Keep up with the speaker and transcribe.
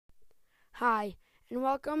Hi, and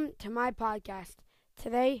welcome to my podcast.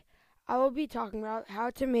 Today, I will be talking about how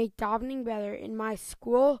to make davening better in my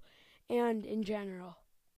school and in general.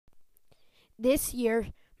 This year,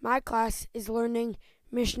 my class is learning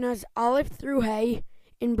Mishnahs Aleph through Hey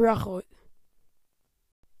in Brachot.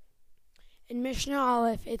 In Mishnah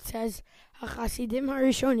Aleph, it says, HaChasidim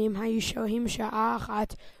HaRishonim HaYishohim Sha'a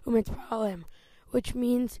Achat U'Mitpalim, which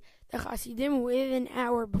means the Chasidim waited an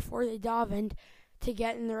hour before they davened to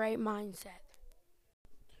get in the right mindset.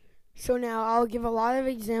 So now I'll give a lot of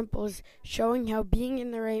examples showing how being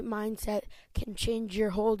in the right mindset can change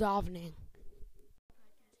your whole davening.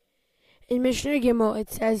 In Mishnah Gimel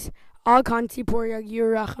it says, Al kan tzipor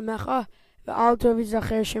yagiu rachamecha ve'al tov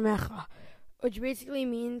yizacher shemecha, which basically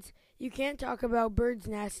means you can't talk about bird's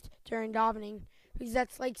nest during davening, because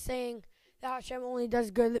that's like saying that Hashem only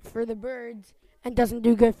does good for the birds and doesn't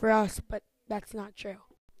do good for us, but that's not true.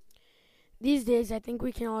 These days, I think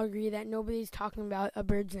we can all agree that nobody's talking about a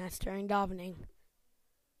bird's nest during davening.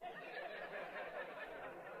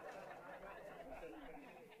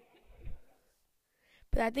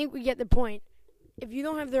 But I think we get the point. If you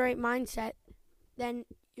don't have the right mindset, then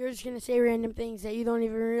you're just going to say random things that you don't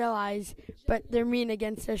even realize, but they're mean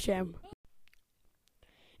against Hashem.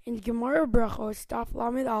 In Gemara Brachos, Daf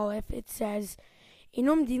Lamed Aleph, it says,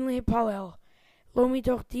 Inom din lehipalel, lo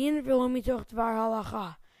mitoch din velo mitoch dvar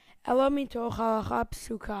halacha.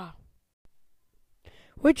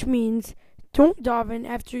 Which means, don't daven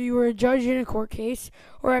after you are a judge in a court case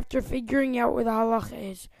or after figuring out where the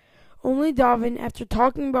halacha is. Only daven after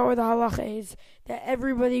talking about where the halacha is that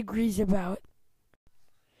everybody agrees about.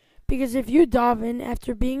 Because if you daven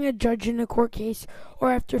after being a judge in a court case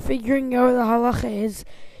or after figuring out where the halacha is,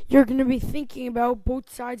 you're going to be thinking about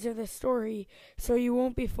both sides of the story, so you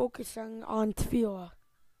won't be focusing on tefillah.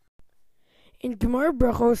 In Gemara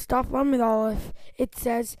Brachos, Daf Lamed Aleph, it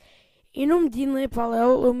says, Inom din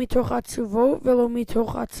lepalel lo mitoch atzuvot velo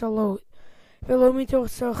mitoch atzalot, velo mitoch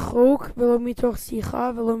sachok, velo mitoch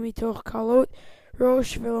sicha, velo mitoch kalot,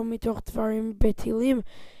 rosh, velo mitoch dvarim betilim,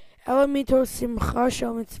 ela mitoch simcha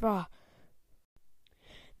shel mitzvah.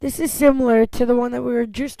 This is similar to the one that we were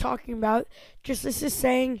just talking about, just this is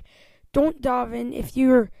saying, don't daven if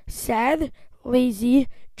you're sad, lazy,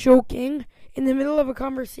 joking, in the middle of a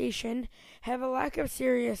conversation, have a lack of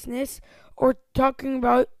seriousness, or talking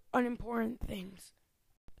about unimportant things.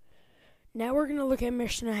 Now we're going to look at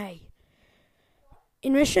Mishnah Hey.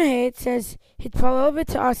 In Mishnah Hey it says, Hitpalel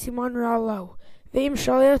v'ta'a siman ra lo, ve'im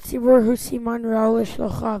shalei tzibur hu siman ra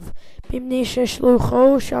l'shlochav, b'mnei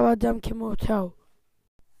sheshlucho shal adam kimoto.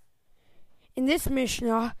 In this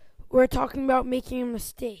Mishnah, we're talking about making a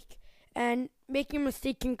mistake, and making a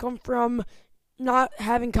mistake can come from not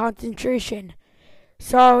having concentration.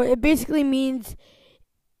 So it basically means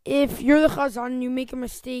if you're the chazan and you make a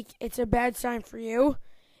mistake, it's a bad sign for you.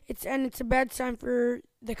 It's a bad sign for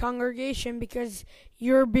the congregation because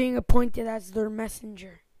you're being appointed as their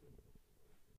messenger.